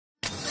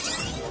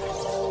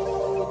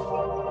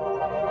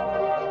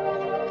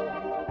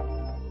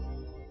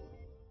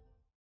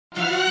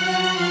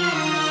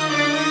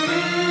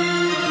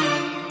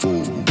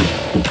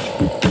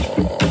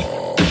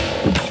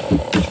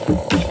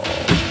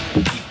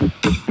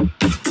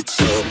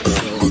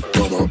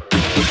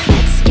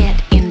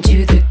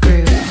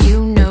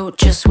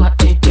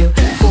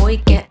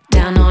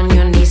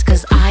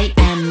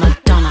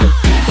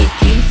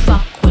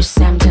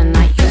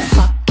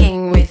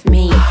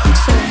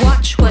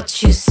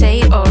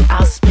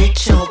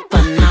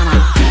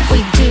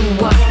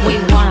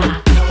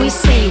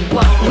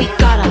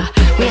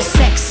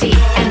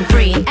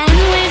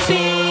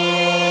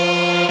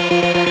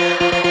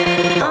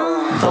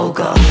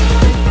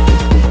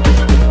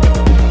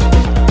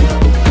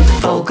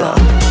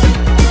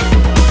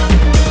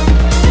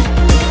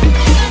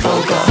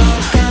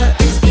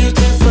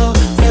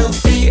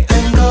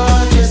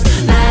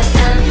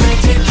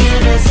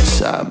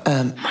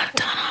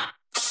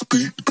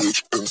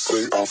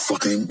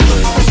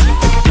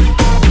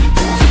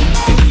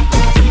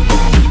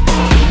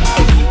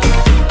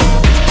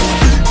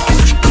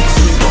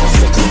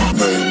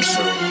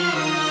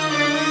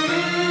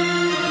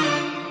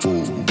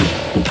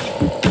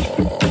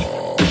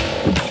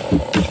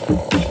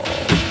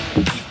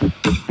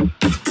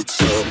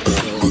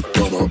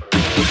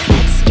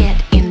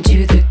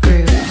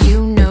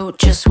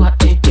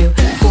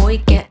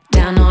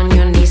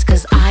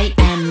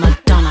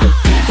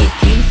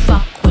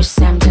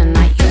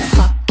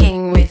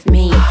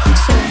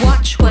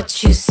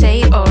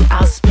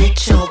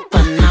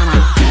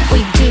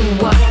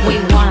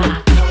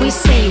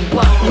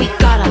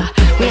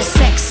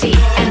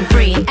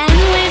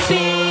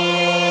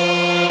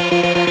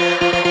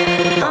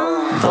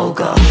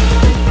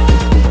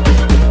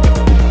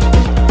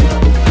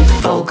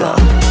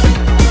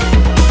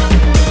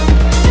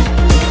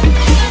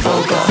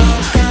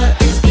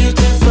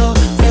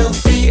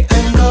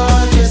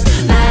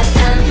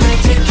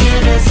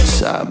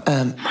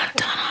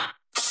Madonna.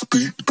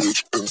 Speak,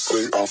 bitch, and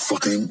say our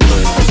fucking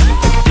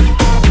name.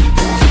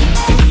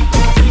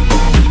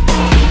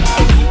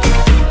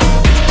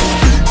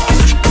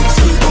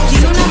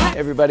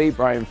 Everybody,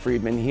 Brian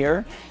Friedman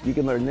here. You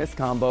can learn this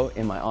combo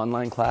in my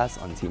online class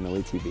on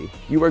TMILLY TV.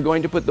 You are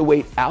going to put the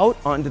weight out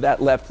onto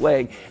that left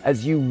leg.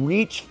 As you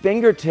reach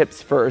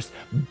fingertips first,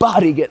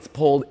 body gets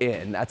pulled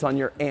in. That's on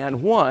your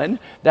and one.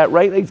 That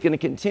right leg's gonna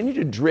continue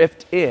to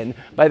drift in.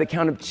 By the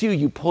count of 2,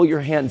 you pull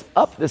your hands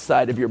up the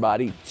side of your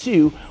body,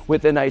 2,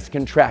 with a nice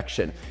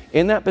contraction.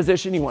 In that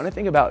position, you wanna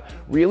think about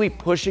really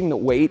pushing the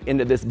weight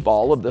into this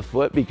ball of the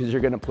foot because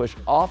you're gonna push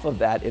off of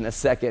that in a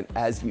second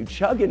as you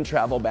chug and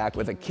travel back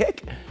with a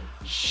kick.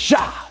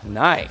 Sha!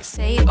 Nice.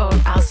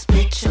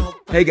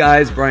 Hey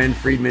guys, Brian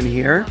Friedman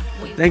here.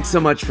 Thanks so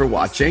much for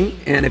watching.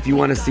 And if you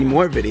want to see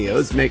more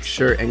videos, make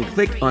sure and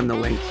click on the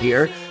link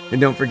here. And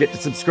don't forget to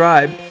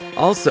subscribe.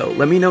 Also,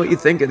 let me know what you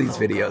think of these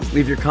videos.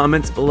 Leave your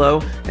comments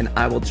below and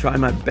I will try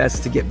my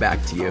best to get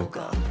back to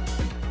you.